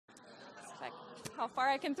how far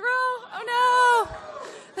I can throw. Oh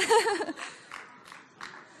no!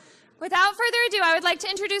 Without further ado, I would like to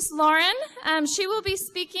introduce Lauren. She will be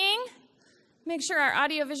speaking. Make sure our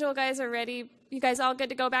audio-visual guys are ready. You guys all good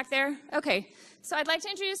to go back there? Okay. So I'd like to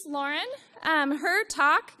introduce Lauren. Her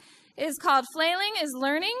talk is called Flailing is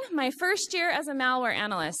Learning, My First Year as a Malware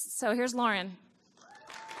Analyst. So here's Lauren.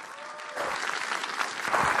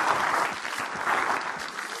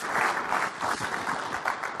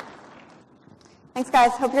 Thanks,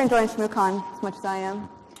 guys. Hope you're enjoying Shmoocon as much as I am.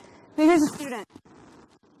 Here's a student.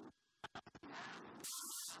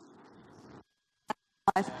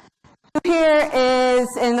 Who here is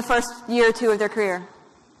in the first year or two of their career?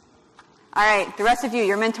 All right, the rest of you,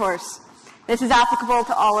 your mentors. This is applicable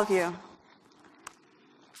to all of you.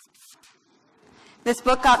 This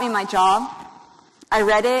book got me my job. I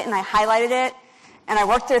read it and I highlighted it, and I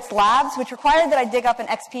worked through its labs, which required that I dig up an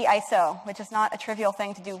XP ISO, which is not a trivial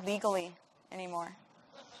thing to do legally anymore.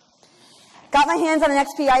 Got my hands on an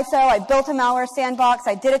XP ISO. I built a malware sandbox.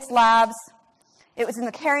 I did its labs. It was in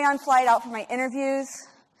the carry-on flight out for my interviews.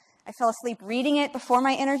 I fell asleep reading it before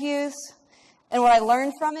my interviews. And what I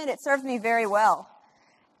learned from it, it served me very well.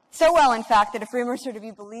 So well, in fact, that if rumors are to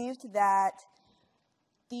be believed, that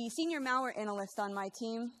the senior malware analyst on my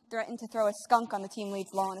team threatened to throw a skunk on the team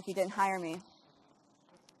lead's lawn if he didn't hire me.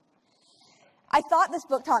 I thought this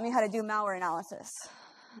book taught me how to do malware analysis.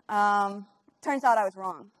 Turns out I was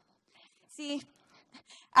wrong. See,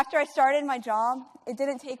 after I started my job, it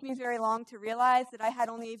didn't take me very long to realize that I had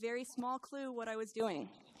only a very small clue what I was doing.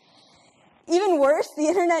 Even worse, the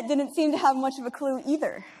internet didn't seem to have much of a clue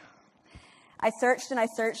either. I searched and I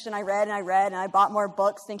searched and I read and I read and I bought more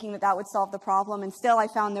books thinking that that would solve the problem, and still I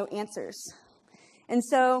found no answers. And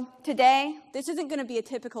so today, this isn't going to be a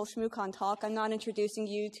typical Shmoocon talk. I'm not introducing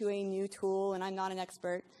you to a new tool, and I'm not an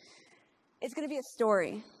expert. It's going to be a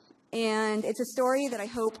story. And it's a story that I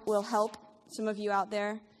hope will help some of you out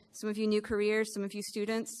there, some of you new careers, some of you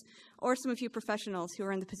students, or some of you professionals who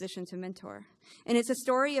are in the position to mentor. And it's a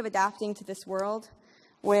story of adapting to this world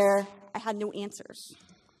where I had no answers.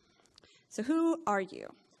 So who are you?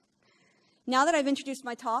 Now that I've introduced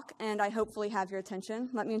my talk and I hopefully have your attention,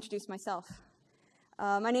 let me introduce myself.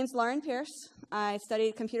 My name's Lauren Pearce. I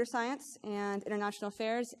studied computer science and international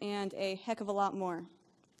affairs and a heck of a lot more.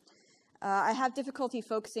 I have difficulty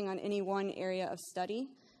focusing on any one area of study.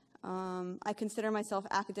 I consider myself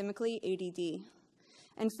academically ADD.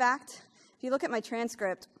 In fact, if you look at my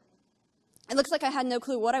transcript, it looks like I had no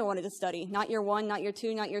clue what I wanted to study. Not year 1, not year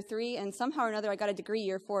 2, not year 3, and somehow or another I got a degree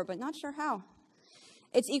year 4, but not sure how.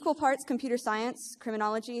 It's equal parts computer science,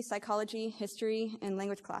 criminology, psychology, history, and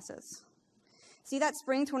language classes. See, that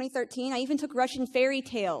spring 2013, I even took Russian fairy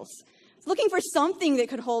tales. I was looking for something that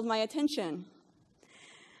could hold my attention.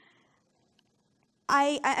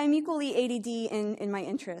 I'm equally ADD in my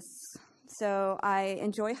interests. So I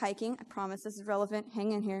enjoy hiking. I promise this is relevant.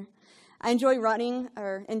 Hang in here. I enjoy running,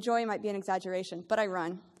 or enjoy might be an exaggeration, but I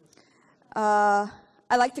run. I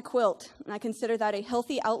like to quilt, and I consider that a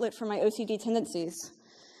healthy outlet for my OCD tendencies.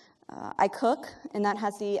 I cook, and that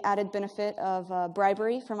has the added benefit of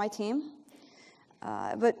bribery for my team.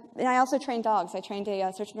 And I also train dogs. I trained a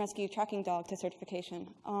search and rescue tracking dog to certification.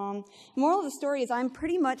 Moral of the story is I'm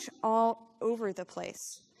pretty much all over the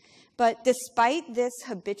place. But despite this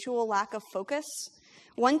habitual lack of focus,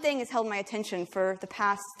 one thing has held my attention for the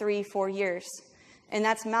past 3-4 years, and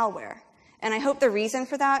that's malware. And I hope the reason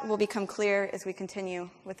for that will become clear as we continue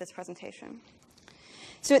with this presentation.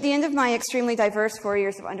 So at the end of my extremely diverse 4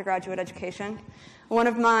 years of undergraduate education, one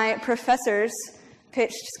of my professors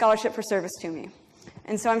pitched scholarship for service to me.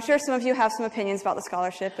 And so I'm sure some of you have some opinions about the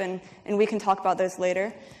scholarship, and we can talk about those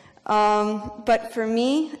later. But for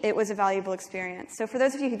me, it was a valuable experience. So for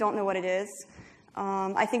those of you who don't know what it is,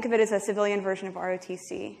 I think of it as a civilian version of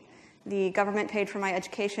ROTC. The government paid for my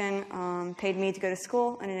education, paid me to go to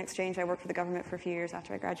school, and in exchange I worked for the government for a few years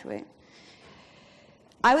after I graduate.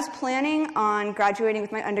 I was planning on graduating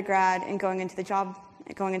with my undergrad and going into the job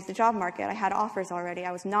market. I had offers already.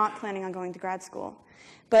 I was not planning on going to grad school.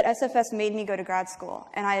 But SFS made me go to grad school,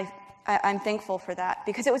 and I'm thankful for that,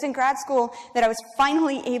 because it was in grad school that I was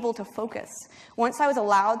finally able to focus. Once I was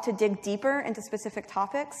allowed to dig deeper into specific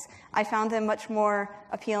topics, I found them much more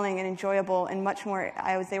appealing and enjoyable, and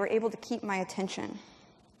they were able to keep my attention.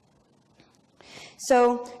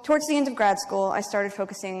 So towards the end of grad school, I started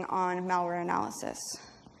focusing on malware analysis.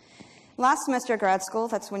 Last semester of grad school,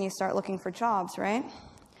 that's when you start looking for jobs, right?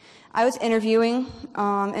 I was interviewing,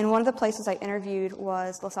 and one of the places I interviewed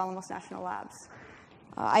was Los Alamos National Labs.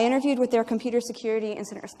 I interviewed with their computer security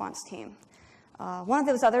incident response team. One of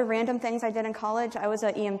those other random things I did in college, I was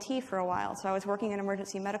an EMT for a while, so I was working in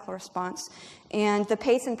emergency medical response. And the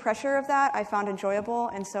pace and pressure of that I found enjoyable,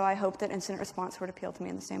 and so I hoped that incident response would appeal to me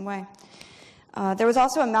in the same way. There was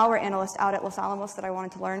also a malware analyst out at Los Alamos that I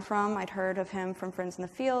wanted to learn from. I'd heard of him from friends in the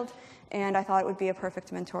field, and I thought it would be a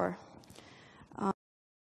perfect mentor.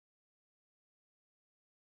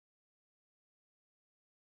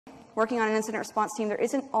 Working on an incident response team, there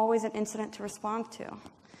isn't always an incident to respond to.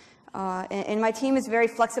 And my team is very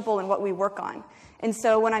flexible in what we work on. And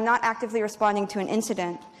so when I'm not actively responding to an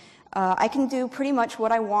incident, I can do pretty much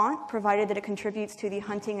what I want, provided that it contributes to the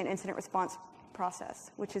hunting and incident response process,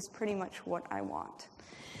 which is pretty much what I want.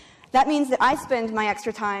 That means that I spend my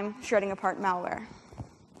extra time shredding apart malware.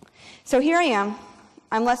 So here I am.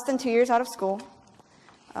 I'm less than 2 years out of school.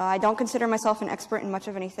 I don't consider myself an expert in much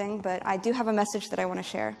of anything, but I do have a message that I want to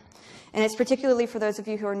share. And it's particularly for those of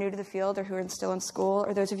you who are new to the field or who are still in school,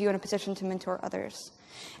 or those of you in a position to mentor others.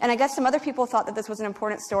 And I guess some other people thought that this was an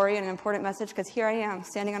important story and an important message, because here I am,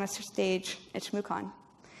 standing on a stage at Shmoocon.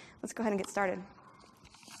 Let's go ahead and get started.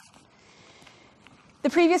 The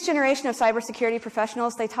previous generation of cybersecurity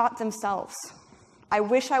professionals, they taught themselves. I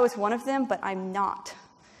wish I was one of them, but I'm not.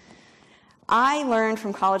 I learned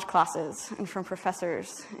from college classes and from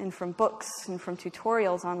professors and from books and from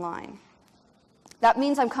tutorials online. That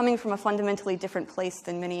means I'm coming from a fundamentally different place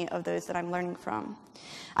than many of those that I'm learning from.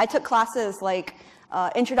 I took classes like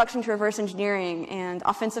Introduction to Reverse Engineering and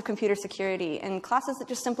Offensive Computer Security, and classes that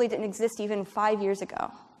just simply didn't exist even 5 years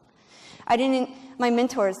ago. My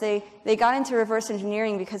mentors, they got into reverse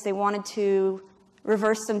engineering because they wanted to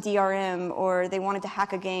reverse some DRM or they wanted to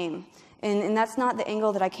hack a game. And that's not the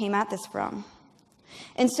angle that I came at this from.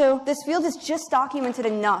 And so this field is just documented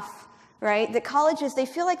enough, right, that colleges, they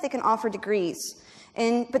feel like they can offer degrees.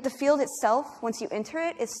 But the field itself, once you enter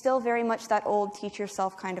it, is still very much that old teach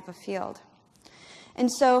yourself kind of a field. And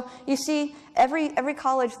so you see, every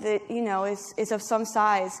college that is of some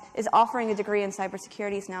size is offering a degree in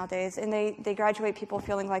cybersecurity nowadays, and they graduate people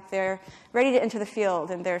feeling like they're ready to enter the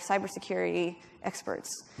field and they're cybersecurity experts.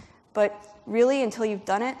 But really, until you've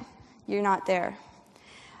done it, you're not there.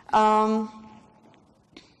 So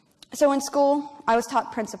in school, I was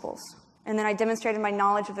taught principles. And then I demonstrated my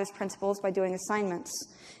knowledge of those principles by doing assignments.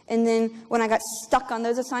 And then when I got stuck on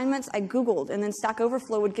those assignments, I Googled, and then Stack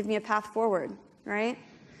Overflow would give me a path forward, right?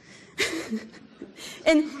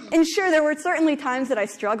 and sure, there were certainly times that I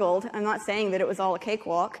struggled. I'm not saying that it was all a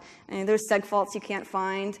cakewalk. And there's seg faults you can't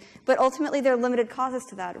find. But ultimately, there are limited causes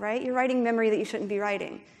to that, right? You're writing memory that you shouldn't be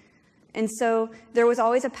writing. And so there was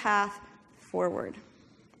always a path forward.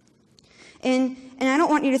 And I don't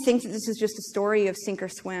want you to think that this is just a story of sink or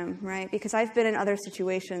swim, right? Because I've been in other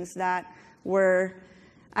situations that were,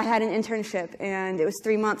 I had an internship, and it was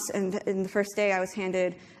 3 months, and in the first day I was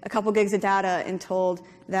handed a couple gigs of data and told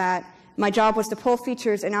that my job was to pull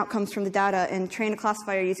features and outcomes from the data and train a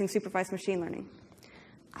classifier using supervised machine learning.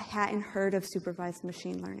 I hadn't heard of supervised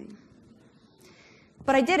machine learning.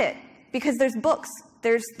 But I did it, because there's books,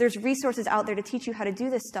 there's resources out there to teach you how to do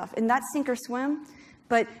this stuff, and that's sink or swim.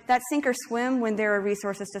 But that's sink or swim when there are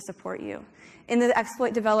resources to support you. In the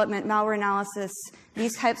exploit development, malware analysis,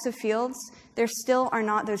 these types of fields, there still are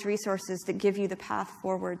not those resources that give you the path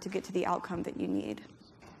forward to get to the outcome that you need.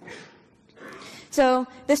 So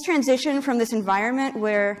this transition from this environment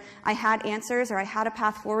where I had answers, or I had a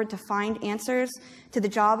path forward to find answers, to the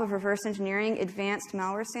job of reverse engineering advanced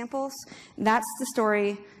malware samples, that's the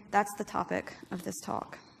story, that's the topic of this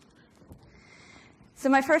talk. So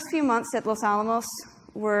my first few months at Los Alamos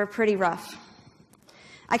were pretty rough.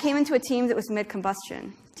 I came into a team that was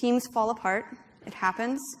mid-combustion. Teams fall apart. It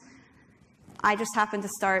happens. I just happened to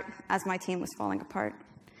start as my team was falling apart.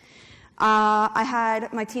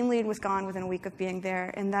 My team lead was gone within a week of being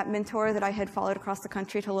there, and that mentor that I had followed across the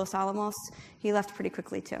country to Los Alamos, he left pretty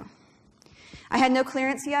quickly too. I had no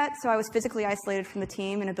clearance yet, so I was physically isolated from the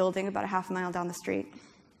team in a building about a half a mile down the street.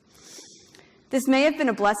 This may have been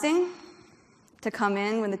a blessing to come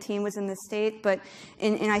in when the team was in this state,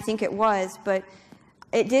 and I think it was, but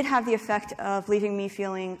it did have the effect of leaving me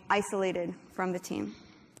feeling isolated from the team.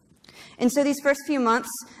 And so these first few months,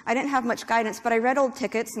 I didn't have much guidance, but I read old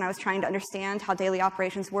tickets, and I was trying to understand how daily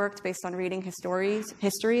operations worked based on reading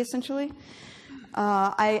history, essentially.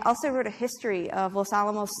 I also wrote a history of Los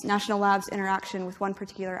Alamos National Lab's interaction with one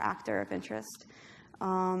particular actor of interest.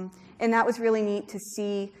 And that was really neat to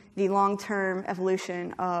see the long-term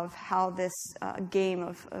evolution of how this game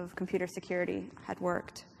of computer security had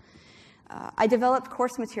worked. I developed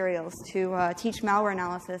course materials to teach malware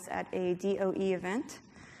analysis at a DOE event,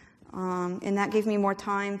 and that gave me more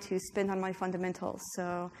time to spend on my fundamentals.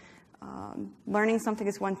 So Learning something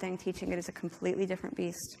is one thing, teaching it is a completely different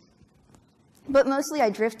beast. But mostly I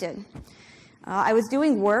drifted. I was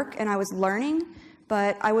doing work and I was learning,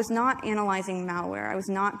 but I was not analyzing malware. I was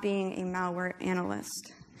not being a malware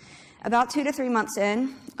analyst. About 2 to 3 months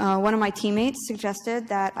in, one of my teammates suggested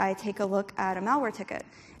that I take a look at a malware ticket,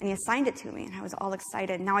 and he assigned it to me, and I was all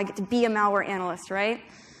excited. Now I get to be a malware analyst, right?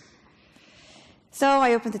 So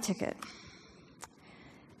I opened the ticket.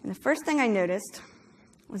 And the first thing I noticed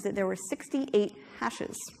was that there were 68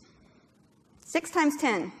 hashes. 6 times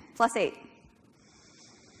 10 plus 8.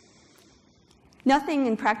 Nothing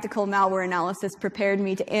in practical malware analysis prepared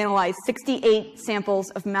me to analyze 68 samples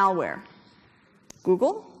of malware.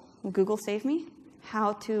 Google? Will Google save me?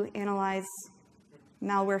 How to analyze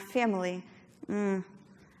malware family?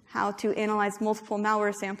 How to analyze multiple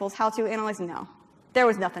malware samples? How to analyze? No. There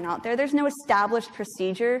was nothing out there. There's no established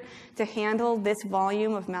procedure to handle this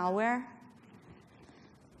volume of malware.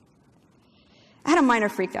 I had a minor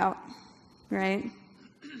freak out, right?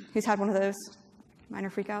 Who's had one of those minor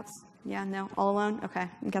freakouts? Yeah, no, all alone? Okay,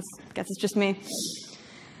 I guess it's just me.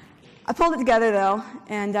 I pulled it together though,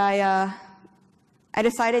 and I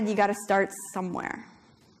decided you got to start somewhere.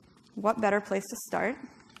 What better place to start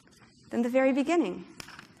than the very beginning?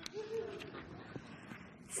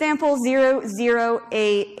 Sample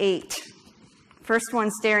 00A8. First one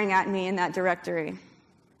staring at me in that directory.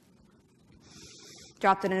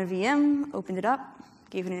 Dropped it in a VM, opened it up,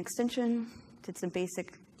 gave it an extension, did some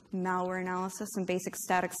basic malware analysis, some basic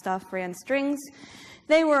static stuff, ran strings.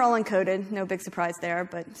 They were all encoded, no big surprise there,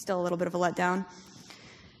 but still a little bit of a letdown.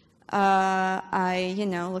 I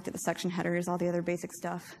looked at the section headers, all the other basic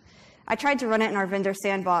stuff. I tried to run it in our vendor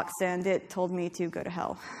sandbox, and it told me to go to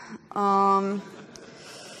hell.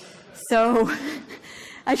 So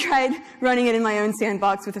I tried running it in my own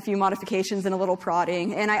sandbox with a few modifications and a little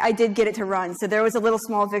prodding, and I did get it to run. So there was a little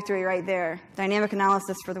small victory right there. Dynamic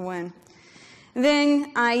analysis for the win.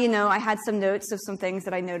 Then I had some notes of some things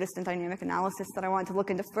that I noticed in dynamic analysis that I wanted to look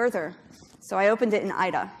into further. So I opened it in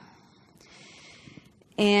IDA.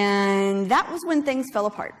 And that was when things fell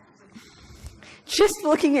apart. Just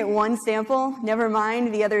looking at one sample, never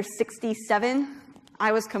mind the other 67,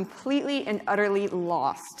 I was completely and utterly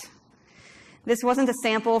lost. This wasn't a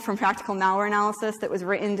sample from practical malware analysis that was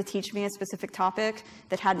written to teach me a specific topic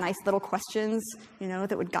that had nice little questions,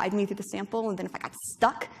 that would guide me through the sample. And then if I got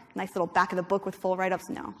stuck, nice little back of the book with full write-ups,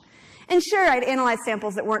 no. And sure, I'd analyze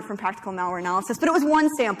samples that weren't from practical malware analysis, but it was one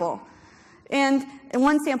sample. And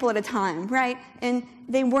one sample at a time, right? And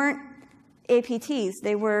they weren't APTs.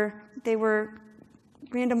 They were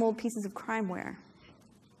random old pieces of crimeware.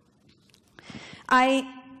 I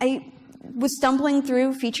was stumbling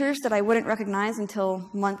through features that I wouldn't recognize until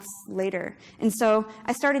months later. And so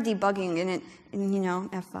I started debugging in it, and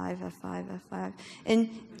F5, F5, F5.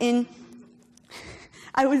 And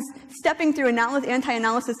I was stepping through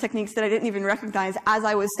anti-analysis techniques that I didn't even recognize as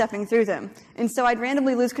I was stepping through them. And so I'd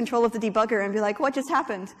randomly lose control of the debugger and be like, what just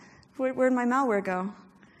happened? Where'd my malware go?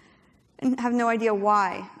 And have no idea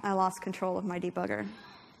why I lost control of my debugger.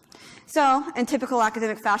 So, in typical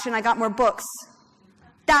academic fashion, I got more books.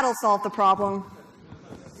 That'll solve the problem.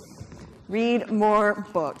 Read more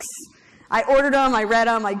books. I ordered them, I read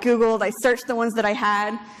them, I Googled, I searched the ones that I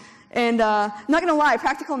had. And I'm not going to lie,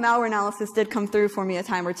 practical malware analysis did come through for me a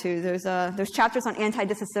time or two. There's chapters on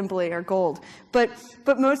anti-disassembly are gold. But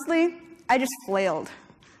mostly, I just flailed.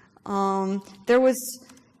 There was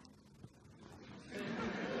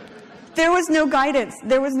no guidance.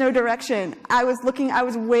 There was no direction. I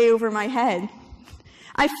was way over my head.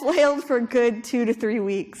 I flailed for a good 2 to 3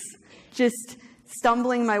 weeks, just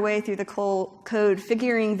stumbling my way through the code,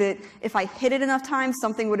 figuring that if I hit it enough times,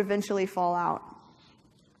 something would eventually fall out.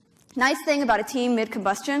 Nice thing about a team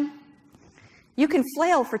mid-combustion, you can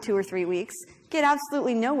flail for 2 or 3 weeks, get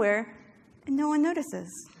absolutely nowhere, and no one notices.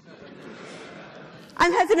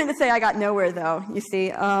 I'm hesitant to say I got nowhere, though, you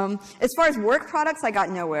see. As far as work products, I got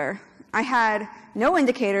nowhere. I had no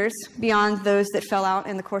indicators beyond those that fell out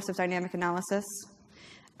in the course of dynamic analysis.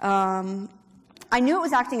 I knew it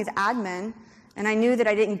was acting as admin, and I knew that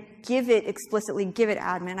I didn't explicitly give it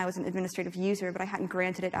admin. I was an administrative user, but I hadn't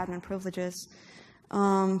granted it admin privileges.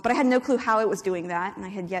 But I had no clue how it was doing that, and I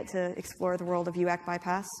had yet to explore the world of UAC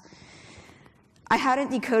bypass. I hadn't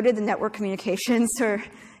decoded the network communications or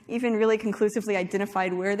even really conclusively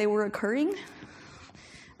identified where they were occurring.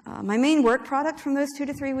 My main work product from those 2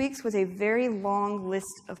 to 3 weeks was a very long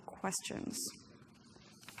list of questions.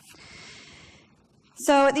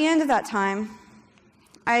 So at the end of that time,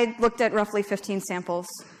 I looked at roughly 15 samples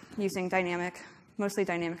using mostly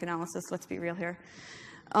dynamic analysis, let's be real here.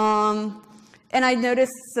 And I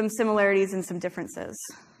noticed some similarities and some differences.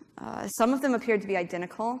 Some of them appeared to be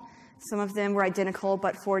identical. Some of them were identical,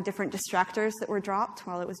 but for different distractors that were dropped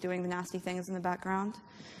while it was doing the nasty things in the background.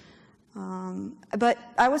 But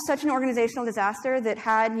I was such an organizational disaster that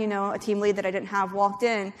had, a team lead that I didn't have walked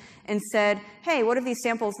in and said, hey, what if these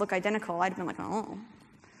samples look identical? I'd been like, oh.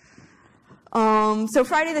 So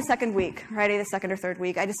Friday the second or third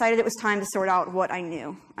week, I decided it was time to sort out what I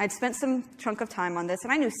knew. I'd spent some chunk of time on this,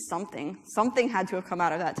 and I knew something. Something had to have come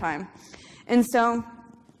out of that time. And so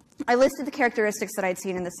I listed the characteristics that I'd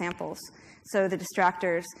seen in the samples. So the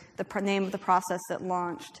distractors, the name of the process that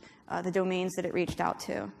launched, the domains that it reached out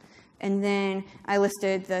to. And then I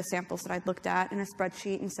listed the samples that I'd looked at in a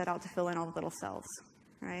spreadsheet and set out to fill in all the little cells,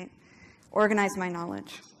 right? Organize my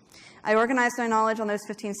knowledge. I organized my knowledge on those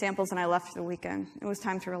 15 samples, and I left for the weekend. It was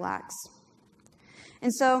time to relax.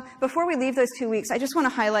 And so before we leave those 2 weeks, I just want to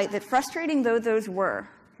highlight that frustrating though those were,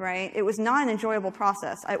 right? It was not an enjoyable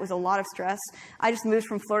process. It was a lot of stress. I just moved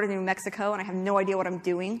from Florida to New Mexico, and I have no idea what I'm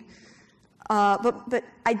doing. But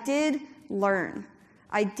I did learn.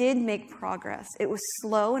 I did make progress. It was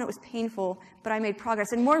slow and it was painful, but I made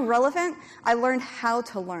progress. And more relevant, I learned how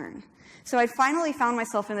to learn. So I finally found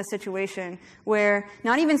myself in a situation where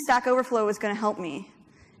not even Stack Overflow was going to help me.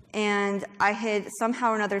 And I had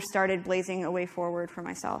somehow or another started blazing a way forward for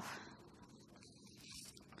myself.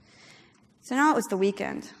 So now it was the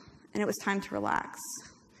weekend, and it was time to relax.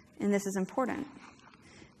 And this is important.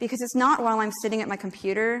 Because it's not while I'm sitting at my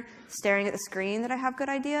computer staring at the screen that I have good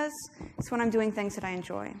ideas. It's when I'm doing things that I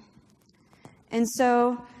enjoy. And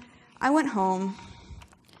so I went home,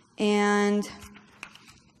 and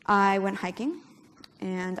I went hiking,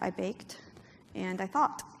 and I baked, and I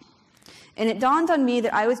thought. And it dawned on me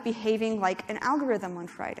that I was behaving like an algorithm on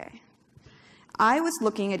Friday. I was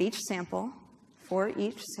looking at each sample,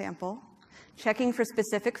 checking for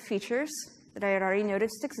specific features that I had already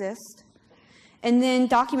noticed exist, and then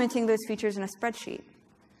documenting those features in a spreadsheet.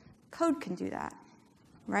 Code can do that,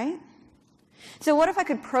 right? So what if I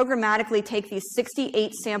could programmatically take these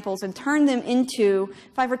 68 samples and turn them into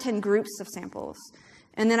 5 or 10 groups of samples?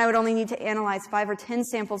 And then I would only need to analyze 5 or 10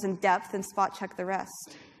 samples in depth and spot check the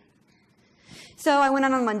rest. So I went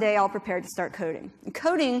on Monday all prepared to start coding. And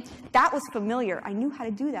coding, that was familiar. I knew how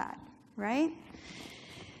to do that, right?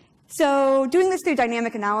 So doing this through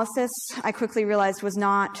dynamic analysis, I quickly realized was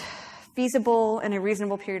not feasible in a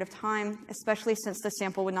reasonable period of time, especially since the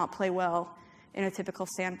sample would not play well in a typical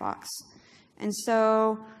sandbox. And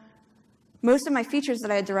so most of my features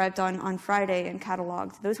that I had derived on Friday and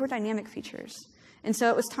cataloged, those were dynamic features. And so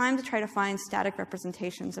it was time to try to find static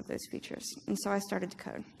representations of those features. And so I started to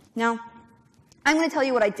code. Now, I'm going to tell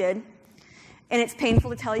you what I did. And it's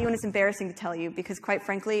painful to tell you, and it's embarrassing to tell you, because quite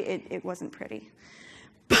frankly, it wasn't pretty.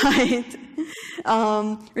 But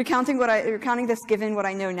recounting this given what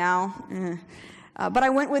I know now, but I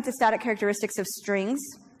went with the static characteristics of strings,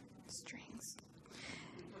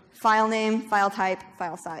 file name, file type,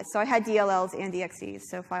 file size. So I had DLLs and DXEs,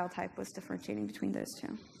 so file type was differentiating between those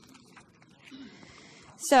two.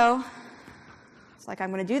 So it's like,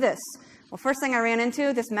 I'm going to do this. Well, first thing I ran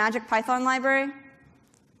into, this magic Python library,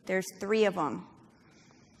 there's 3 of them.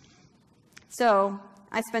 So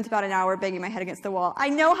I spent about an hour banging my head against the wall. I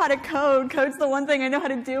know how to code. Code's the one thing I know how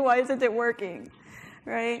to do. Why isn't it working?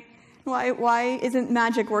 Right? Why isn't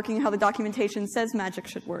magic working how the documentation says magic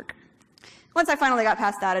should work? Once I finally got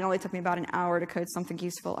past that, it only took me about an hour to code something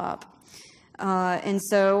useful up. And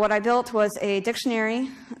so what I built was a dictionary.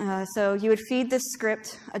 So you would feed this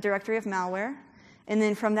script a directory of malware. And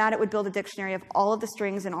then from that, it would build a dictionary of all of the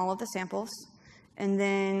strings and all of the samples. And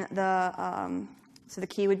then so the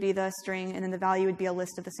key would be the string, and then the value would be a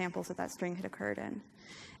list of the samples that that string had occurred in.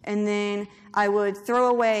 And then I would throw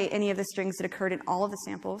away any of the strings that occurred in all of the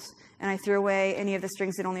samples, and I threw away any of the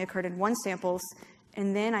strings that only occurred in one samples,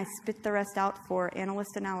 and then I spit the rest out for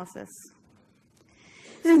analyst analysis.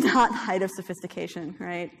 This is not the height of sophistication,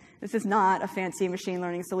 right? This is not a fancy machine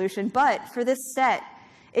learning solution, but for this set,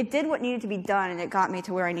 it did what needed to be done, and it got me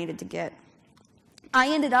to where I needed to get.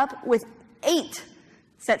 I ended up with 8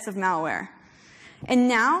 sets of malware. And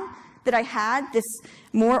now that I had this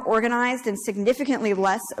more organized and significantly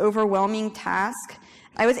less overwhelming task,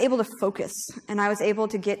 I was able to focus, and I was able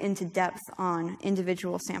to get into depth on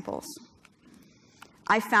individual samples.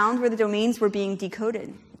 I found where the domains were being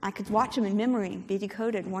decoded. I could watch them in memory be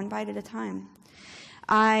decoded 1 byte at a time.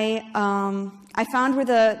 I found where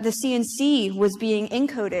the CNC was being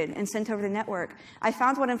encoded and sent over the network. I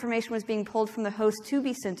found what information was being pulled from the host to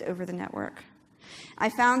be sent over the network. I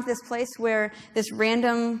found this place where this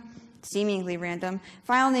random, seemingly random,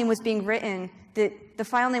 file name was being written, that the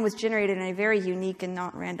file name was generated in a very unique and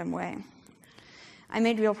not random way. I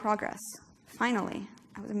made real progress, finally.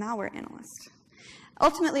 I was a malware analyst.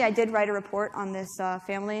 Ultimately, I did write a report on this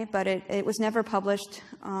family, but it was never published.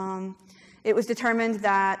 It was determined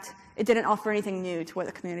that it didn't offer anything new to what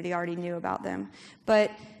the community already knew about them. But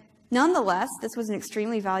nonetheless, this was an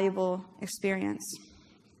extremely valuable experience.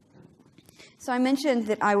 So I mentioned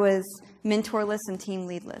that I was mentorless and team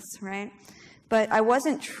leadless, right? But I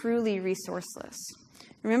wasn't truly resourceless.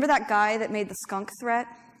 Remember that guy that made the skunk threat?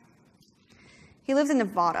 He lives in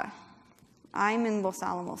Nevada. I'm in Los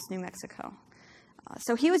Alamos, New Mexico.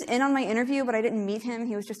 So he was in on my interview, but I didn't meet him.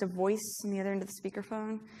 He was just a voice on the other end of the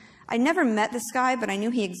speakerphone. I never met this guy, but I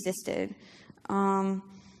knew he existed. And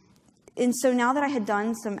so now that I had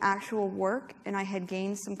done some actual work and I had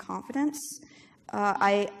gained some confidence,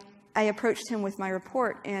 I approached him with my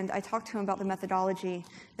report, and I talked to him about the methodology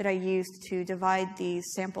that I used to divide these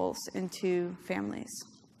samples into families.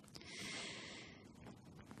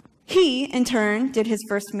 He, in turn, did his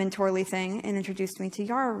first mentorly thing and introduced me to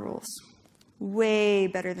Yara rules. Way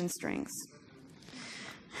better than strings.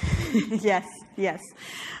 Yes, yes.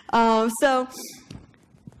 So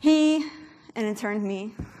he, and in turn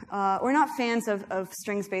me, we're not fans of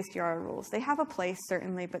strings-based Yara rules. They have a place,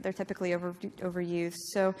 certainly, but they're typically overused.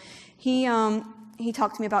 So he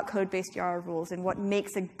talked to me about code-based Yara rules and what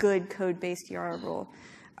makes a good code-based Yara rule.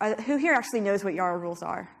 Who here actually knows what Yara rules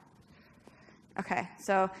are? Okay,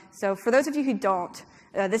 so for those of you who don't,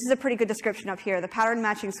 this is a pretty good description up here. The pattern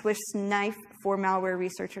matching Swiss knife for malware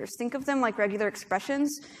researchers. Think of them like regular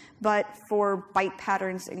expressions, but for byte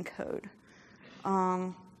patterns in code.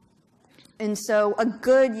 And so a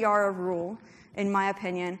good Yara rule, in my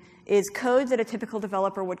opinion, is code that a typical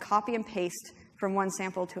developer would copy and paste from one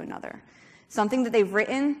sample to another. Something that they've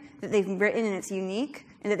written and it's unique,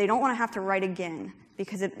 and that they don't want to have to write again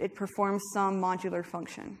because it performs some modular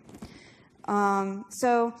function.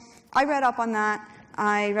 So I read up on that.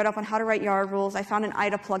 I read up on how to write Yara rules. I found an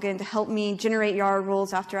IDA plugin to help me generate Yara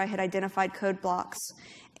rules after I had identified code blocks.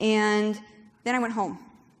 And then I went home.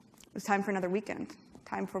 It was time for another weekend.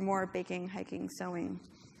 Time for more baking, hiking, sewing,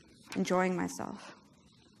 enjoying myself.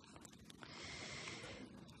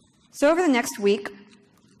 So over the next week,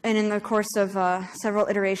 and in the course of several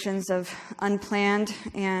iterations of unplanned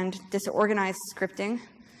and disorganized scripting,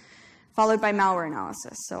 followed by malware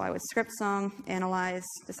analysis. So I would script some, analyze,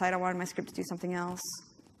 decide I wanted my script to do something else,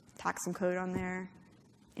 tack some code on there,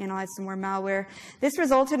 analyze some more malware. This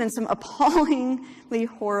resulted in some appallingly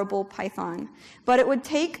horrible Python. But it would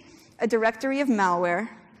take a directory of malware,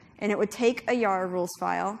 and it would take a Yara rules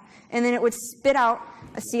file, and then it would spit out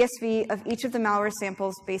a CSV of each of the malware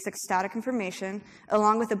samples' basic static information,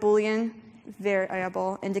 along with a Boolean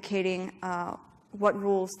variable indicating what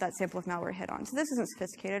rules that sample of malware hit on. So this isn't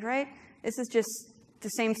sophisticated, right? This is just the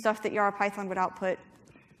same stuff that Yara Python would output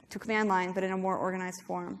to command line, but in a more organized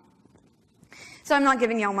form. So I'm not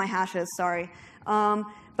giving you all my hashes, sorry.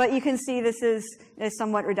 But you can see this is a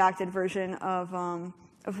somewhat redacted version of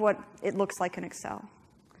what it looks like in Excel.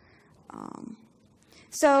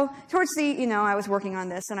 So towards I was working on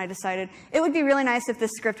this, and I decided it would be really nice if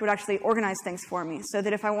this script would actually organize things for me, so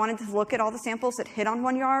that if I wanted to look at all the samples that hit on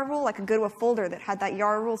one Yara rule, I could go to a folder that had that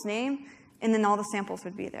Yara rule's name, and then all the samples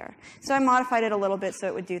would be there. So I modified it a little bit so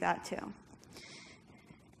it would do that too.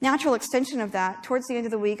 Natural extension of that, towards the end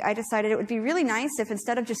of the week, I decided it would be really nice if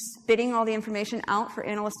instead of just spitting all the information out for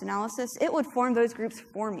analyst analysis, it would form those groups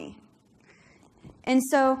for me. And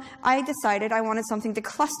so I decided I wanted something to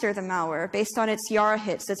cluster the malware based on its Yara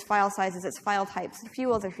hits, its file sizes, its file types, and a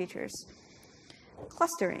few other features.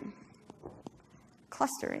 Clustering.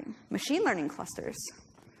 Clustering. Machine learning clusters.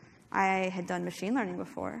 I had done machine learning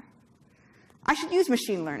before. I should use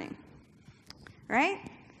machine learning. Right?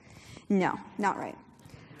 No, not right.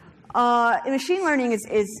 Machine learning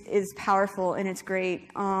is powerful and it's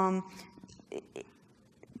great.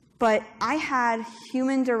 But I had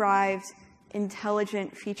human-derived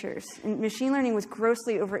intelligent features. And machine learning was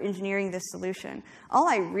grossly over-engineering this solution. All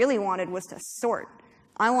I really wanted was to sort.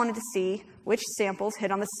 I wanted to see which samples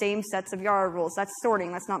hit on the same sets of Yara rules. That's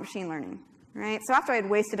sorting. That's not machine learning. Right? So after I had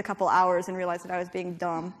wasted a couple hours and realized that I was being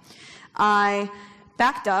dumb, I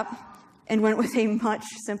backed up and went with a much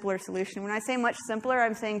simpler solution. When I say much simpler,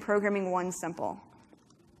 I'm saying programming one simple.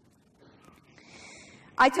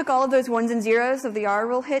 I took all of those ones and zeros of the Yara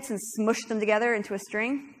rule hits and smushed them together into a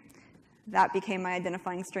string. That became my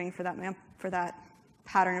identifying string for that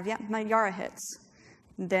pattern of my Yara hits.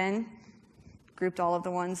 Then grouped all of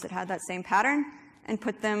the ones that had that same pattern and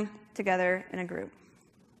put them together in a group.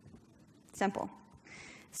 Simple.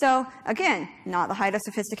 So again, not the height of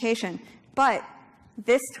sophistication, but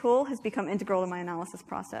this tool has become integral to my analysis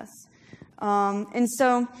process. And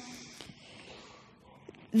so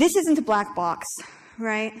this isn't a black box,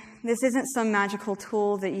 right? This isn't some magical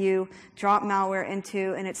tool that you drop malware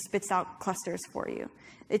into and it spits out clusters for you.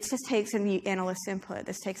 It just takes an analyst input.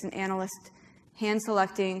 This takes an analyst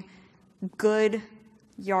hand-selecting good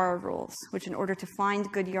YAR rules, which in order to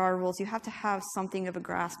find good YAR rules, you have to have something of a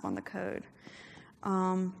grasp on the code.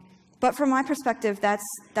 But from my perspective,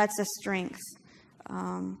 that's a strength.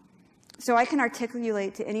 So I can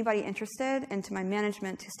articulate to anybody interested and to my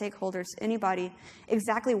management, to stakeholders, anybody,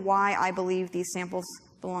 exactly why I believe these samples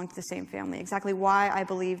belong to the same family, exactly why I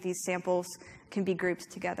believe these samples can be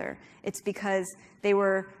grouped together. It's because they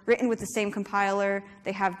were written with the same compiler,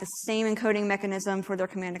 they have the same encoding mechanism for their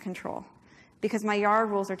command and control, because my YAR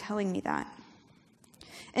rules are telling me that.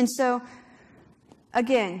 And so,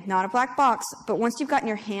 again, not a black box, but once you've gotten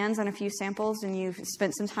your hands on a few samples and you've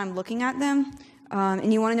spent some time looking at them,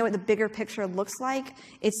 and you want to know what the bigger picture looks like,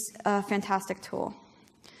 it's a fantastic tool.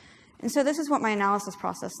 And so this is what my analysis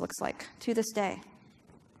process looks like to this day.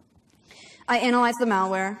 I analyze the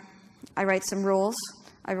malware, I write some rules,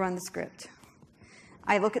 I run the script.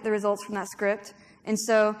 I look at the results from that script, and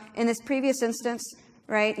so in this previous instance,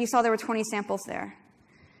 right, you saw there were 20 samples there.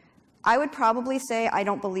 I would probably say I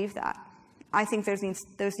don't believe that. I think those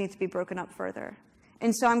need to be broken up further.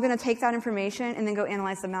 And so I'm going to take that information and then go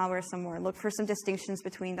analyze the malware some more, look for some distinctions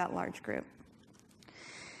between that large group.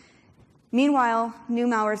 Meanwhile, new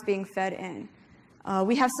malware is being fed in.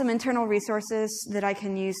 We have some internal resources that I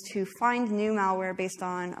can use to find new malware based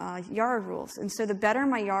on YAR rules. And so the better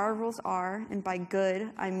my YAR rules are, and by good,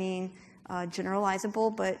 I mean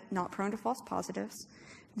generalizable but not prone to false positives,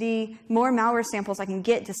 the more malware samples I can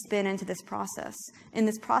get to spin into this process. And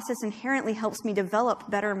this process inherently helps me develop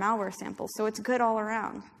better malware samples, so it's good all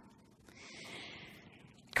around.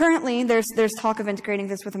 Currently, there's talk of integrating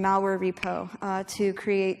this with a malware repo to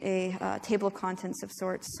create a table of contents of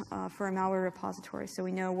sorts for a malware repository, so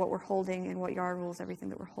we know what we're holding and what YAR rules, everything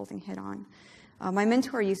that we're holding hit on. My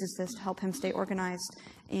mentor uses this to help him stay organized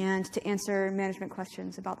and to answer management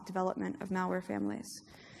questions about the development of malware families.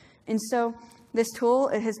 And so this tool,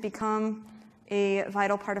 it has become a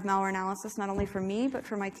vital part of malware analysis, not only for me, but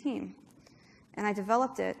for my team. And I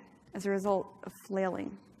developed it as a result of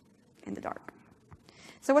flailing in the dark.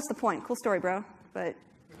 So what's the point? Cool story, bro. But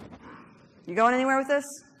you going anywhere with this?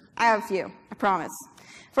 I have a few, I promise.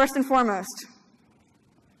 First and foremost,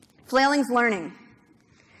 flailing's learning.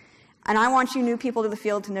 And I want you new people to the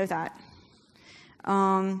field to know that.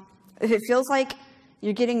 If it feels like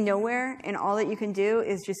you're getting nowhere and all that you can do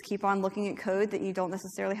is just keep on looking at code that you don't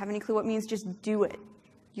necessarily have any clue what means, just do it.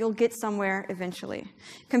 You'll get somewhere eventually.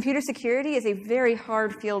 Computer security is a very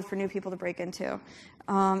hard field for new people to break into.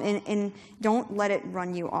 And don't let it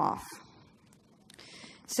run you off.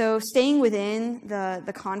 So staying within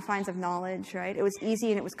the confines of knowledge, right? It was easy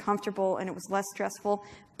and it was comfortable and it was less stressful,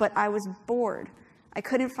 but I was bored. I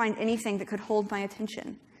couldn't find anything that could hold my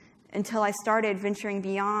attention until I started venturing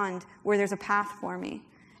beyond where there's a path for me.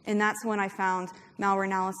 And that's when I found malware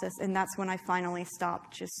analysis, and that's when I finally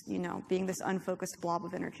stopped just, being this unfocused blob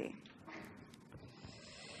of energy.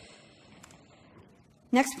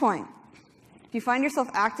 Next point. If you find yourself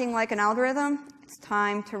acting like an algorithm, it's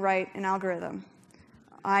time to write an algorithm.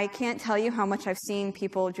 I can't tell you how much I've seen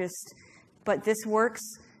people but this works,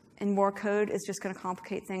 and more code is just going to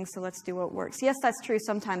complicate things, so let's do what works. Yes, that's true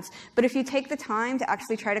sometimes, but if you take the time to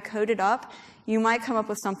actually try to code it up, you might come up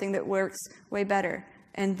with something that works way better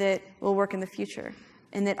and that will work in the future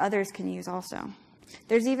and that others can use also.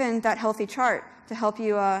 There's even that healthy chart to help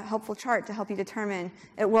you, helpful chart to help you determine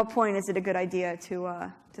at what point is it a good idea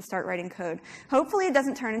to start writing code. Hopefully it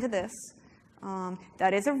doesn't turn into this.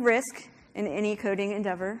 That is a risk in any coding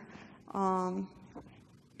endeavor,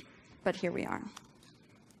 but here we are.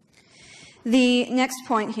 The next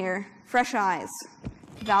point here, fresh eyes,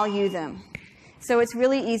 value them. So it's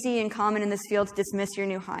really easy and common in this field to dismiss your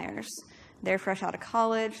new hires. They're fresh out of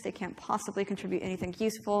college, they can't possibly contribute anything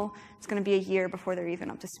useful, it's going to be a year before they're even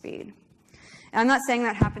up to speed. And I'm not saying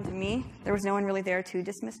that happened to me, there was no one really there to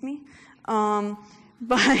dismiss me, but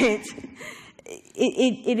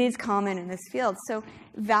it is common in this field. So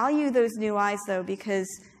value those new eyes though, because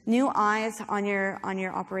new eyes on your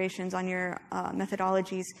operations, on your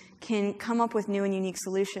methodologies can come up with new and unique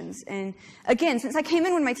solutions. And again, since I came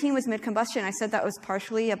in when my team was mid-combustion, I said that was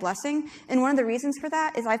partially a blessing. And one of the reasons for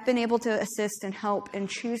that is I've been able to assist and help in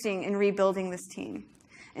choosing and rebuilding this team.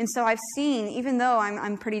 And so I've seen, even though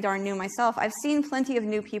I'm pretty darn new myself, I've seen plenty of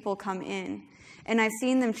new people come in. And I've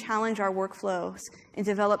seen them challenge our workflows and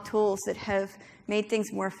develop tools that have made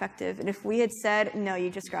things more effective. And if we had said, no, you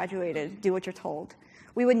just graduated, do what you're told,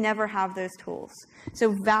 we would never have those tools.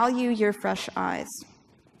 So value your fresh eyes.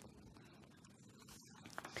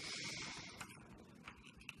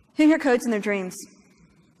 Who here codes in their dreams?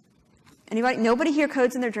 Anybody? Nobody here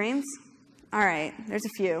codes in their dreams? All right, there's a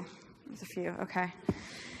few. There's a few, okay.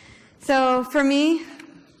 So for me,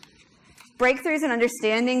 breakthroughs in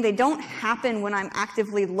understanding, they don't happen when I'm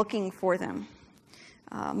actively looking for them.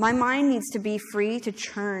 My mind needs to be free to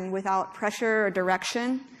churn without pressure or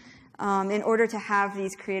direction in order to have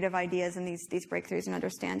these creative ideas and these breakthroughs in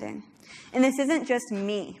understanding. And this isn't just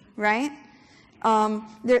me, right?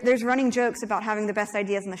 There's running jokes about having the best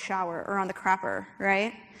ideas in the shower or on the crapper,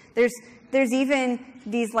 right? There's even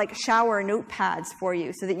these like shower notepads for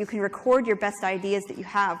you so that you can record your best ideas that you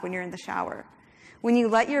have when you're in the shower. When you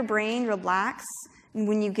let your brain relax and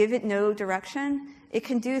when you give it no direction, it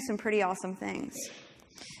can do some pretty awesome things.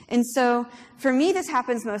 And so for me, this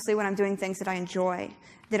happens mostly when I'm doing things that I enjoy,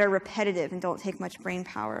 that are repetitive and don't take much brain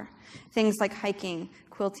power. Things like hiking,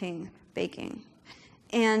 quilting, baking.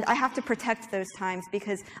 And I have to protect those times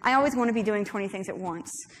because I always want to be doing 20 things at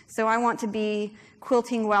once. So I want to be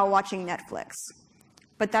quilting while watching Netflix.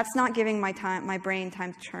 But that's not giving my brain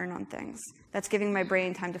time to churn on things. That's giving my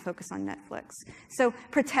brain time to focus on Netflix. So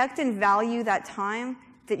protect and value that time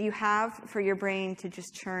that you have for your brain to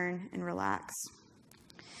just churn and relax.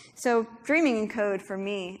 So dreaming in code for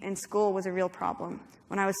me in school was a real problem.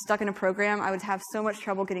 When I was stuck in a program, I would have so much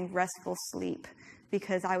trouble getting restful sleep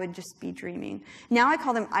because I would just be dreaming. Now I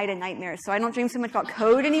call them IDA nightmares, so I don't dream so much about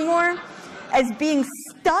code anymore as being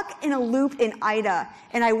stuck in a loop in IDA,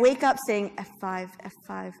 and I wake up saying F5,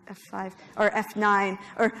 F5, F5, or F9,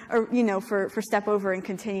 or you know, for step over and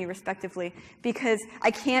continue respectively, because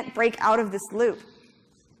I can't break out of this loop.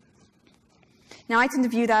 Now I tend to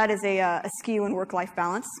view that as a skew in work-life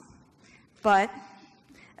balance, but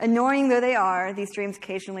annoying though they are, these dreams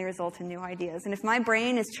occasionally result in new ideas. And if my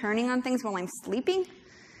brain is churning on things while I'm sleeping,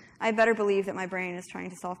 I better believe that my brain is trying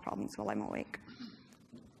to solve problems while I'm awake.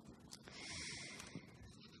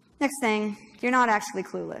 Next thing, you're not actually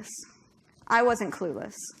clueless. I wasn't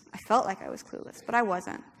clueless. I felt like I was clueless, but I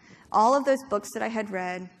wasn't. All of those books that I had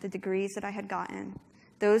read, the degrees that I had gotten,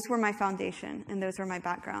 those were my foundation and those were my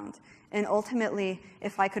background. And ultimately,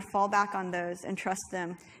 if I could fall back on those and trust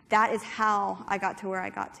them, that is how I got to where I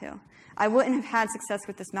got to. I wouldn't have had success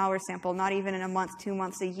with this malware sample, not even in a month, 2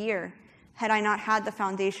 months, a year, had I not had the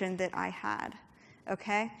foundation that I had.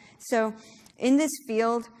 Okay? So in this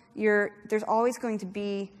field, there's always going to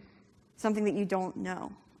be something that you don't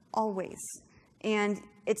know. Always. And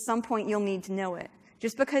at some point, you'll need to know it.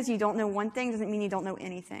 Just because you don't know one thing doesn't mean you don't know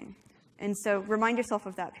anything. And so remind yourself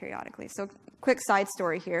of that periodically. So quick side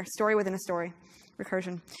story here. Story within a story.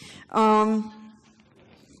 Recursion.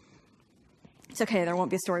 It's okay. There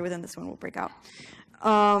won't be a story within this one. We'll break out.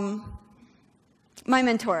 My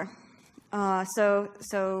mentor. So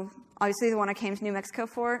obviously the one I came to New Mexico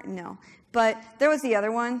for, no. But there was the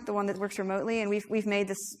other one, the one that works remotely, and we've made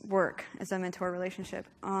this work as a mentor relationship.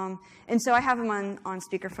 And so I have him on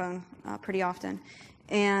speakerphone pretty often.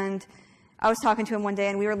 And I was talking to him one day,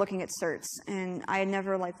 and we were looking at certs, and I had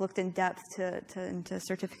never looked in depth into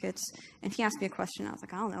certificates. And he asked me a question. I was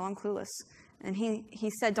like, I don't know, I'm clueless. And he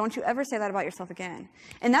said, don't you ever say that about yourself again.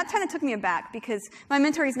 And that kind of took me aback, because my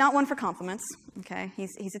mentor, he's not one for compliments. Okay,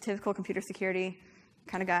 he's a typical computer security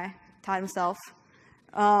kind of guy, taught himself.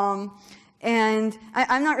 And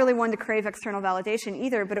I'm not really one to crave external validation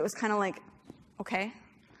either, but it was kind of like, okay.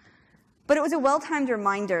 But it was a well-timed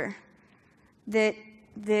reminder that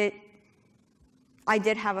I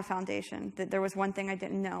did have a foundation, that there was one thing I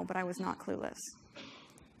didn't know, but I was not clueless.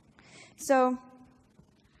 So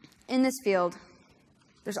in this field,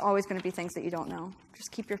 there's always going to be things that you don't know.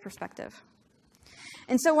 Just keep your perspective.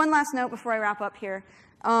 And so one last note before I wrap up here.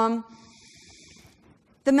 The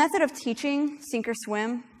method of teaching, sink or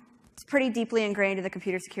swim, is pretty deeply ingrained in the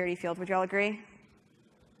computer security field. Would you all agree?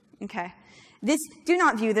 Okay. Do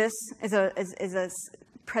not view this as a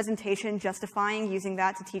presentation justifying using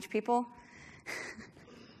that to teach people.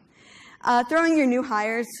 Throwing your new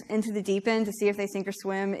hires into the deep end to see if they sink or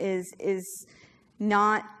swim is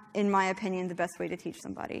not, in my opinion, the best way to teach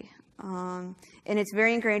somebody. And it's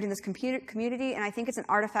very ingrained in this community, and I think it's an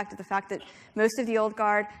artifact of the fact that most of the old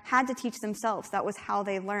guard had to teach themselves. That was how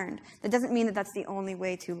they learned. That doesn't mean that that's the only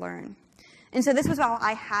way to learn. And so this was how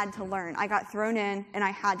I had to learn. I got thrown in, and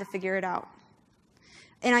I had to figure it out.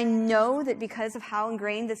 And I know that because of how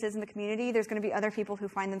ingrained this is in the community, there's going to be other people who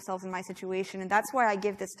find themselves in my situation, and that's why I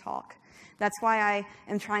give this talk. That's why I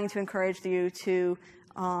am trying to encourage you to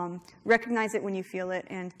recognize it when you feel it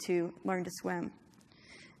and to learn to swim.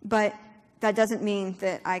 But that doesn't mean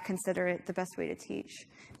that I consider it the best way to teach.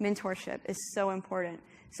 Mentorship is so important.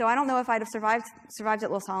 So I don't know if I'd have survived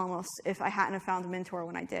at Los Alamos if I hadn't have found a mentor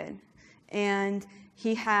when I did. And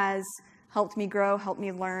he has helped me grow, helped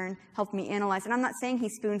me learn, helped me analyze. And I'm not saying he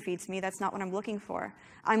spoon feeds me. That's not what I'm looking for.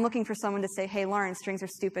 I'm looking for someone to say, hey, Lauren, strings are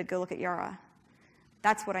stupid. Go look at Yara.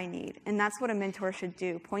 That's what I need. And that's what a mentor should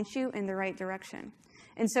do, point you in the right direction.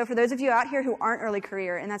 And so for those of you out here who aren't early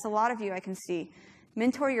career, and that's a lot of you I can see,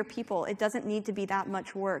 mentor your people. It doesn't need to be that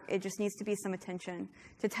much work. It just needs to be some attention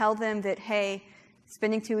to tell them that, hey,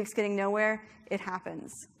 spending 2 weeks getting nowhere, it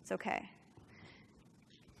happens. It's okay.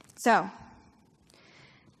 So,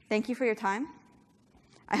 thank you for your time.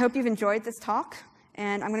 I hope you've enjoyed this talk,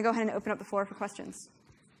 and I'm going to go ahead and open up the floor for questions.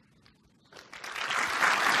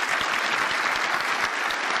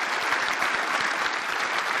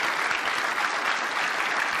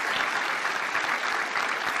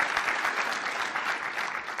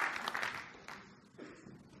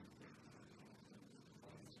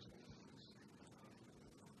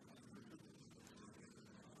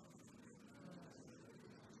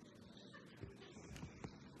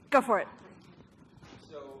 Go for it.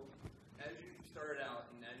 So, as you started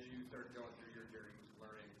out and as you started going through your journey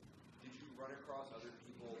learning, did you run across other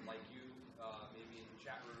people like you, maybe in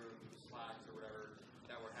chat rooms, Slacks, or whatever,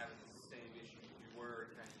 that were having the same issues you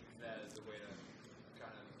were, and kind of use that as a way to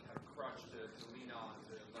kind of have a crutch to lean on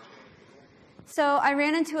to learn from other people? So I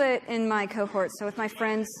ran into it in my cohort, so with my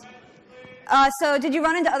friends. So did you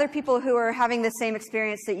run into other people who were having the same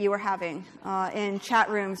experience that you were having in chat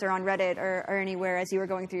rooms or on Reddit or anywhere as you were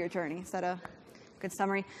going through your journey? Is that a good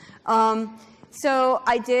summary? So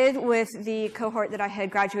I did with the cohort that I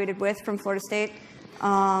had graduated with from Florida State.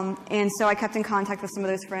 And so I kept in contact with some of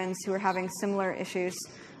those friends who were having similar issues.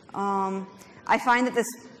 I find that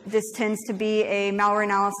this tends to be a malware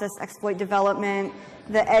analysis, exploit development,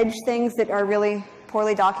 the edge things that are really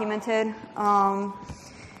poorly documented.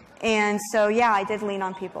 And so, yeah, I did lean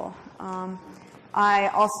on people. I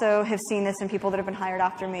also have seen this in people that have been hired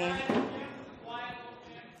after me.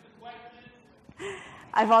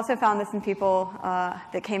 I've also found this in people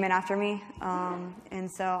that came in after me.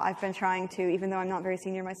 And so I've been trying to, even though I'm not very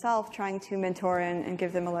senior myself, trying to mentor and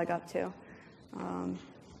give them a leg up too.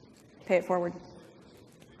 Pay it forward.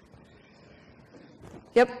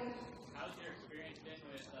 Yep. How's your experience been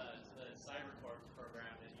with the CyberCorps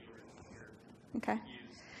program that you're Okay.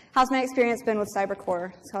 How's my experience been with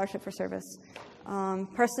CyberCorps, Scholarship for Service?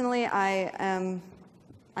 Personally, I'm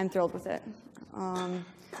thrilled with it.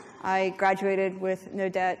 I graduated with no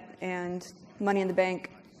debt and money in the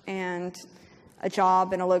bank and a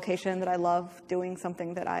job in a location that I love, doing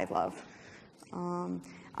something that I love.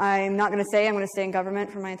 I'm not going to say I'm going to stay in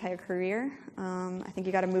government for my entire career. I think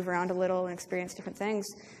you got to move around a little and experience different things.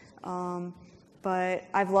 But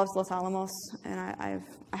I've loved Los Alamos, and I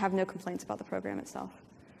have no complaints about the program itself.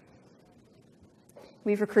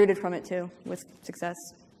 We've recruited from it, too, with success.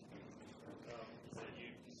 So you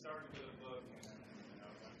started with a book and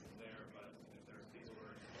went from there, but if there's people who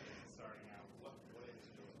are starting out, what is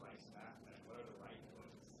your advice back then? What are the right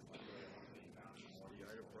books? What are the ones that you found more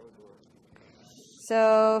useful?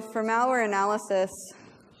 So for malware analysis,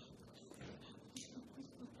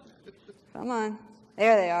 come on,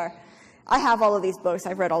 there they are. I have all of these books.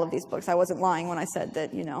 I've read all of these books. I wasn't lying when I said that,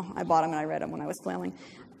 I bought them and I read them when I was flailing.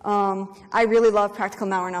 I really love practical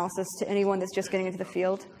malware analysis to anyone that's just getting into the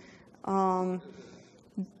field.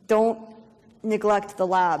 Don't neglect the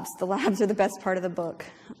labs. The labs are the best part of the book.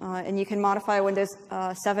 And you can modify Windows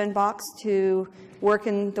 7 box to work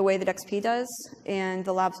in the way that XP does, and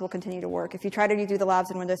the labs will continue to work. If you try to do the labs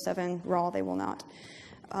in Windows 7 raw, they will not.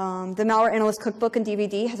 The Malware Analyst Cookbook and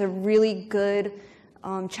DVD has a really good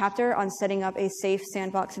chapter on setting up a safe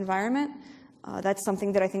sandbox environment. That's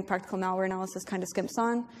something that I think practical malware analysis kind of skimps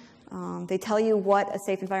on. They tell you what a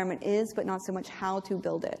safe environment is, but not so much how to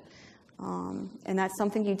build it. And that's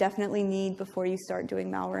something you definitely need before you start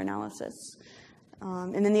doing malware analysis.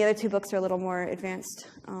 And then the other two books are a little more advanced,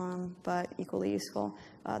 but equally useful.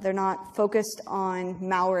 They're not focused on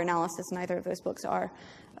malware analysis, neither of those books are,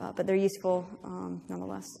 but they're useful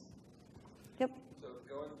nonetheless. Yep. So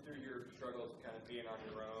going through your struggles, kind of being on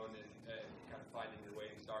your own and kind of finding your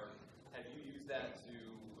way and start, have you used that to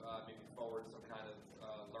maybe forward some kind of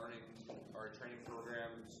learning or training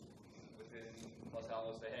programs within Los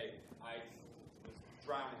Alamos? Say, hey, I was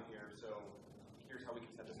drowning here, so here's how we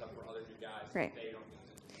can set this up for other new guys. Right. They don't use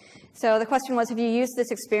it. So the question was, have you used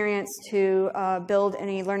this experience to build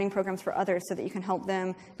any learning programs for others so that you can help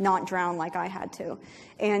them not drown like I had to?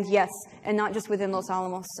 And yes, and not just within Los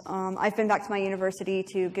Alamos. I've been back to my university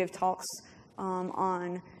to give talks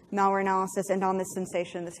on malware analysis and on this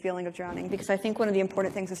sensation, this feeling of drowning, because I think one of the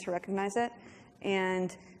important things is to recognize it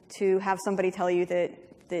and to have somebody tell you that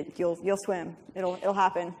you'll swim. It'll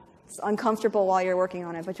happen. It's uncomfortable while you're working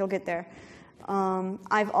on it, but you'll get there.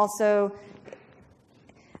 I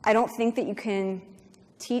don't think that you can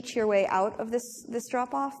teach your way out of this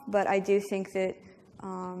drop-off, but I do think that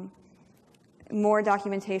more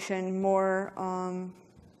documentation, more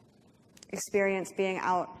experience being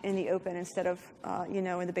out in the open instead of in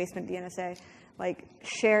the basement of the NSA, like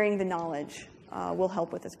sharing the knowledge will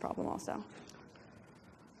help with this problem also.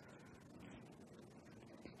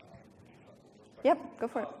 Yep, go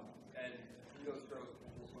for it. And through those girls,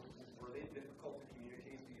 were they difficult to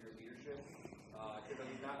communicate to your leadership? Because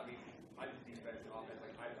I just defense and offense.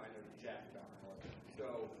 Like I know jack about all of it.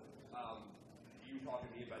 So you talk to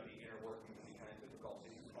me about the inner workings can be kind of difficult.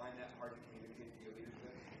 Did you find that hard to communicate to your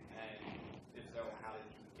leadership? And if so, how did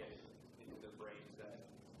you get into their brains that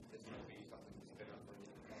this might be something to spin up for you?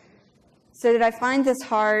 So did I find this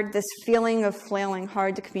feeling of flailing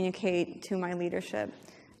hard to communicate to my leadership?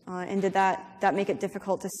 And did that make it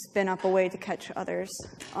difficult to spin up a way to catch others?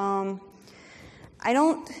 I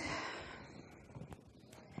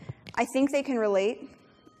think they can relate,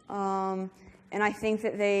 and I think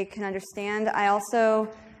that they can understand. I also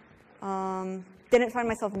didn't find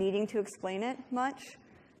myself needing to explain it much,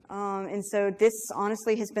 and so this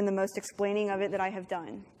honestly has been the most explaining of it that I have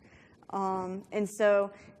done. And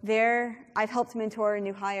so I've helped mentor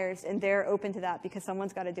new hires, and they're open to that because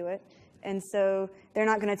someone's got to do it. And so they're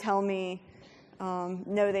not going to tell me,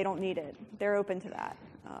 no, they don't need it. They're open to that.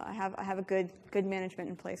 I have a good management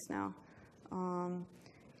in place now.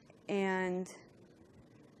 And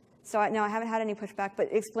so I haven't had any pushback, but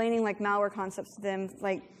explaining like malware concepts to them,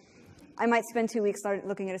 like I might spend 2 weeks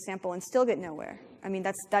looking at a sample and still get nowhere. I mean,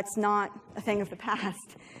 that's not a thing of the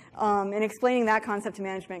past. And explaining that concept to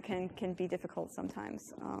management can be difficult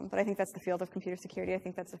sometimes. But I think that's the field of computer security. I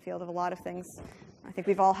think that's the field of a lot of things. I think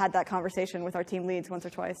we've all had that conversation with our team leads once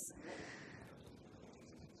or twice.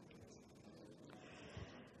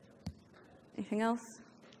 Anything else?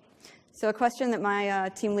 So a question that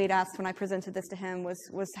my team lead asked when I presented this to him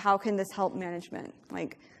was how can this help management?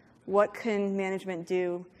 Like, what can management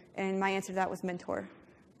do? And my answer to that was mentor.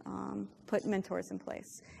 Put mentors in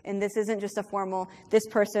place. And this isn't just a formal, this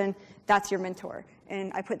person, that's your mentor.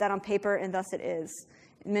 And I put that on paper, and thus it is.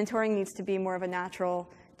 Mentoring needs to be more of a natural,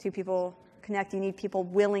 two people connect. You need people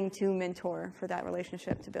willing to mentor for that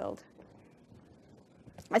relationship to build.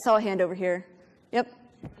 I saw a hand over here. Yep.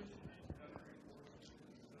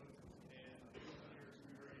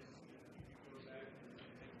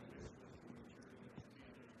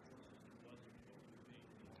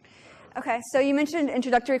 Okay, so you mentioned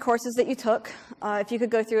introductory courses that you took. If you could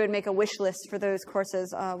go through and make a wish list for those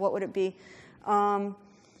courses, what would it be?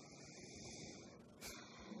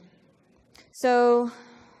 So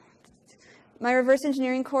my reverse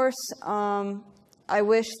engineering course, I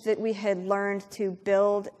wish that we had learned to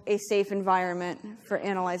build a safe environment for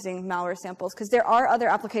analyzing malware samples, because there are other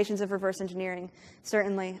applications of reverse engineering,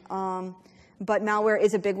 certainly, but malware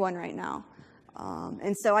is a big one right now.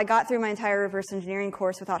 And so I got through my entire reverse engineering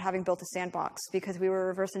course without having built a sandbox because we were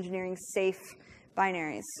reverse engineering safe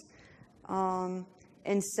binaries.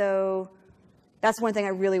 And so that's one thing I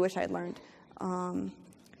really wish I had learned.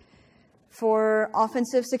 For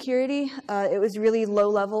offensive security, it was really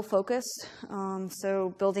low-level focused.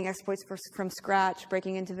 So building exploits from scratch,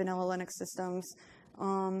 breaking into vanilla Linux systems.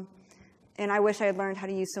 And I wish I had learned how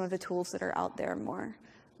to use some of the tools that are out there more.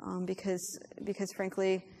 Because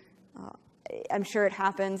frankly, I'm sure it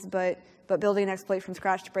happens, but building an exploit from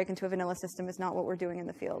scratch to break into a vanilla system is not what we're doing in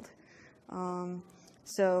the field.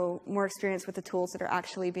 So more experience with the tools that are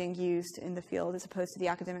actually being used in the field as opposed to the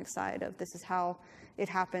academic side of this is how it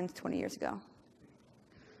happened 20 years ago.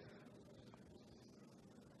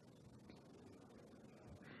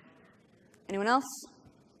 Anyone else?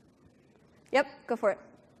 Yep, go for it.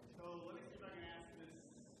 So let me see if I can ask this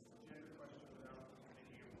gender question without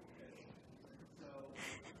making it weird. So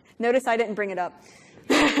Notice I didn't bring it up.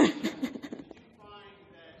 did you find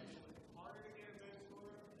that it was harder to get a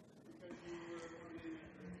mentor because you were coming in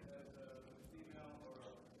as a female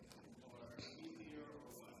or easier or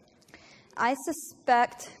what? I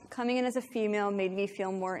suspect coming in as a female made me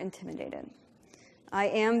feel more intimidated. I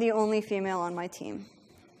am the only female on my team.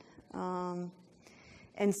 And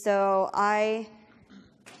so I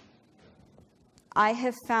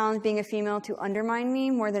have found being a female to undermine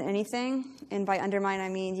me more than anything. And by undermine, I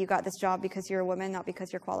mean you got this job because you're a woman, not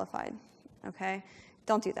because you're qualified. Okay?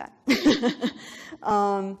 Don't do that.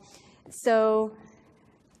 So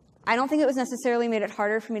I don't think it was necessarily made it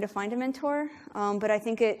harder for me to find a mentor, but I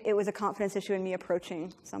think it was a confidence issue in me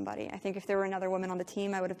approaching somebody. I think if there were another woman on the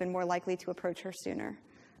team, I would have been more likely to approach her sooner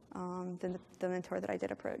than the mentor that I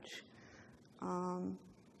did approach.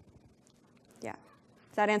 Yeah.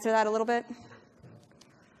 Does that answer that a little bit?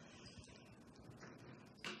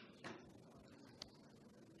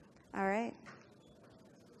 All right.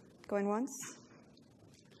 Going once?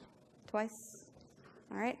 Twice?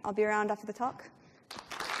 All right, I'll be around after the talk.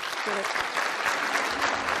 Get it.